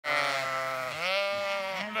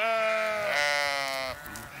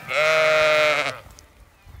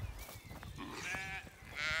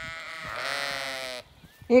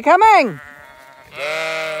You coming?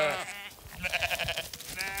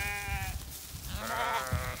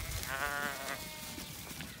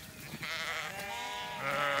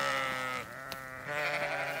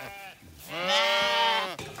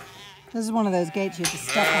 This is one of those gates you have to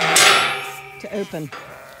step on to open.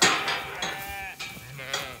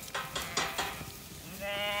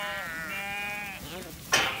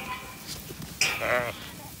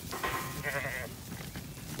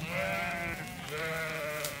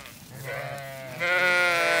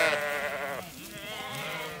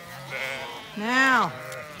 Now,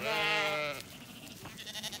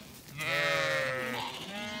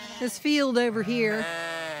 this field over here,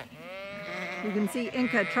 you can see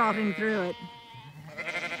Inca trotting through it.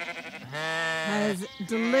 Has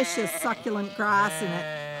delicious succulent grass in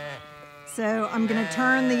it. So I'm going to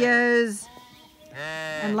turn the ewes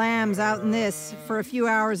and lambs out in this for a few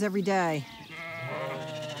hours every day.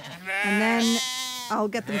 And then I'll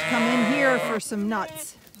get them to come in here for some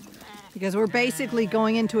nuts, because we're basically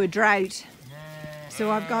going into a drought. So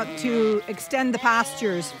I've got to extend the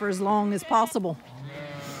pastures for as long as possible.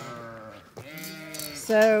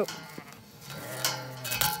 So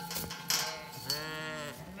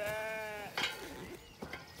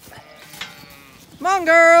come on,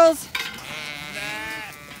 girls.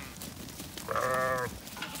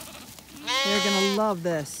 They're gonna love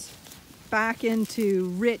this. Back into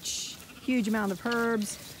rich, huge amount of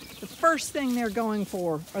herbs. The first thing they're going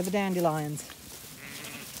for are the dandelions.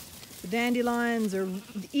 The dandelions are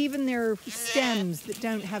even their stems that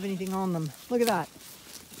don't have anything on them. Look at that.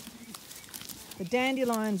 The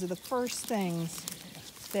dandelions are the first things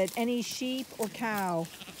that any sheep or cow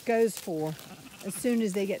goes for as soon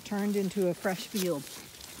as they get turned into a fresh field.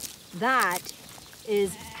 That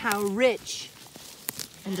is how rich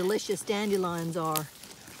and delicious dandelions are,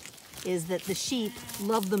 is that the sheep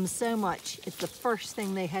love them so much, it's the first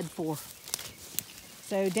thing they head for.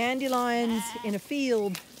 So dandelions in a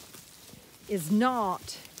field is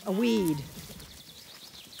not a weed.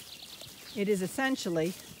 It is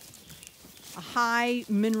essentially a high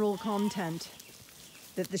mineral content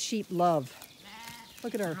that the sheep love.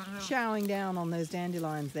 Look at her chowing down on those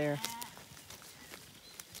dandelions there.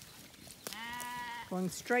 Going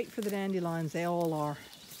straight for the dandelions, they all are.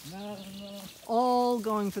 All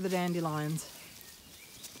going for the dandelions.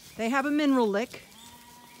 They have a mineral lick.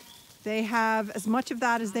 They have as much of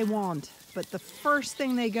that as they want, but the first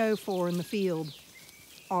thing they go for in the field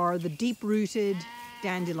are the deep-rooted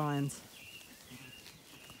dandelions.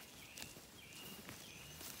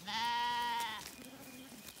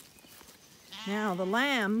 Now the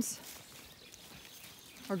lambs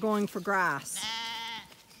are going for grass.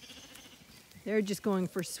 They're just going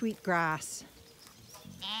for sweet grass.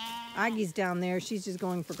 Aggie's down there, she's just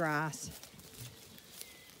going for grass.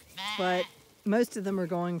 But most of them are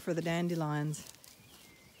going for the dandelions.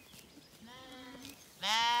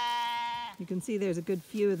 You can see there's a good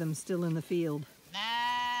few of them still in the field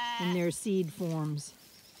in their seed forms.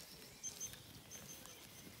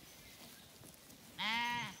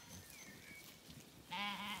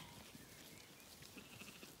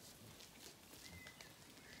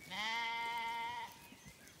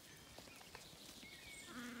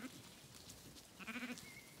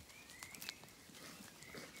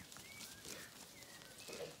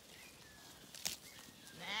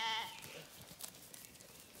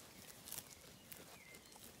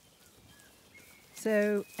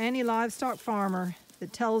 So any livestock farmer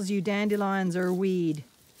that tells you dandelions are a weed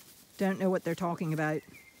don't know what they're talking about.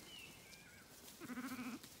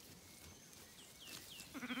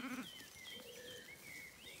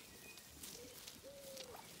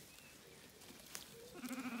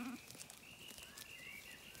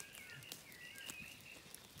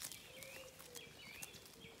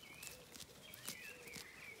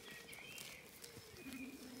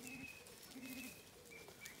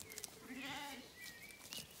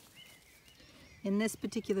 In this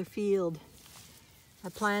particular field, I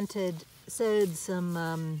sowed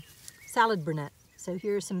some salad burnet. So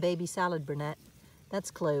here's some baby salad burnet.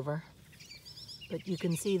 That's clover, but you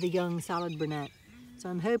can see the young salad burnet. So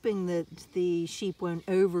I'm hoping that the sheep won't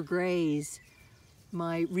overgraze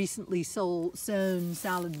my recently sown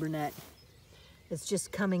salad burnet. It's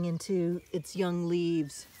just coming into its young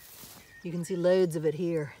leaves. You can see loads of it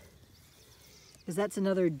here, because that's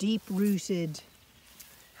another deep-rooted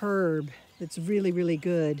herb that's really, really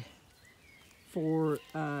good for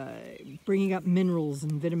bringing up minerals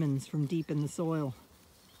and vitamins from deep in the soil.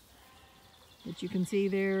 But you can see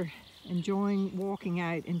they're enjoying walking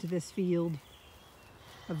out into this field.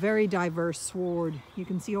 A very diverse sward. You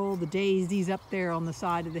can see all the daisies up there on the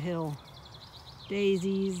side of the hill.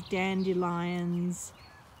 Daisies, dandelions,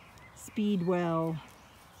 speedwell,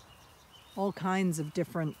 all kinds of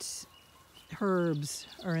different herbs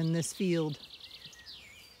are in this field.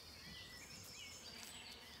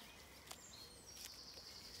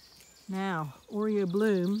 Now, Oreo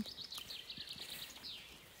Bloom.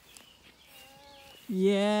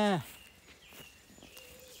 Yeah.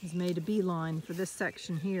 Has made a beeline for this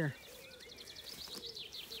section here.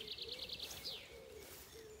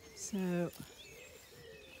 So,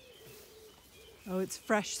 oh, it's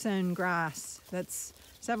fresh sown grass. That's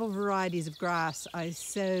several varieties of grass I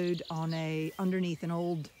sowed on underneath an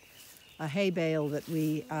old hay bale that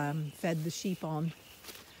we fed the sheep on.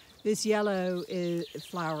 This yellow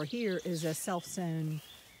flower here is a self-sown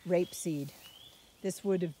rapeseed. This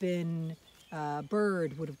would have been, a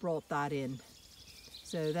bird would have brought that in.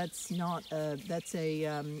 So that's not that's a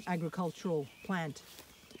agricultural plant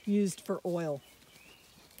used for oil.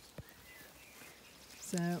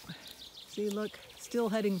 So, see, look, still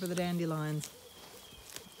heading for the dandelions.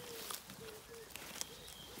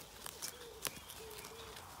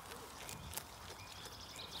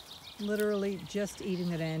 Literally just eating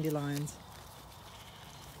the dandelions.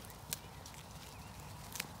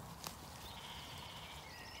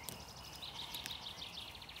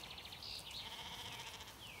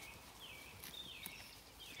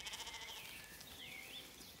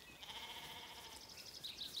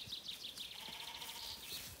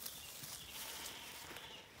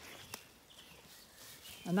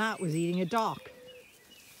 And that was eating a dock.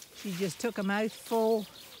 She just took a mouthful.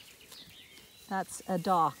 That's a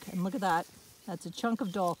dock, and look at that. That's a chunk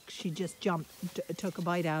of dock she just took a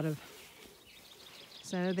bite out of.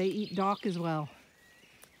 So they eat dock as well.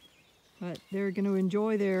 But they're going to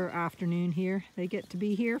enjoy their afternoon here. They get to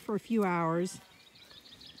be here for a few hours.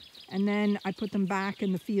 And then I put them back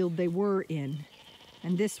in the field they were in.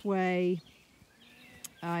 And this way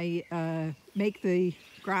I make the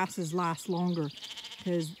grasses last longer,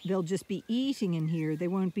 because they'll just be eating in here. They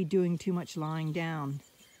won't be doing too much lying down.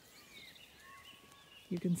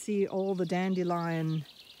 You can see all the dandelion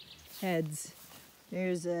heads.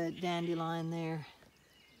 There's a dandelion there.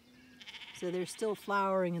 So they're still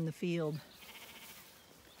flowering in the field.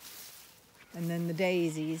 And then the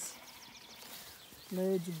daisies.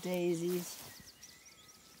 Loads of daisies.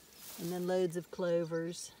 And then loads of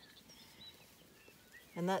clovers.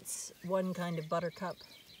 And that's one kind of buttercup.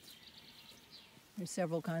 There's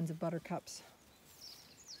several kinds of buttercups.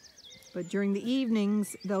 But during the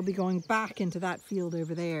evenings, they'll be going back into that field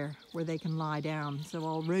over there where they can lie down. So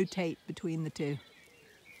I'll rotate between the two.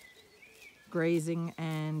 Grazing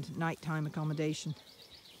and nighttime accommodation.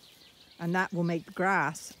 And that will make the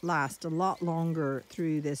grass last a lot longer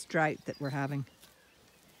through this drought that we're having.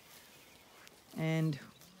 And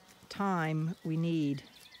time we need.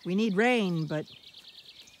 We need rain, but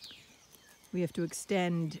we have to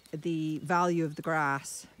extend the value of the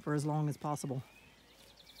grass for as long as possible.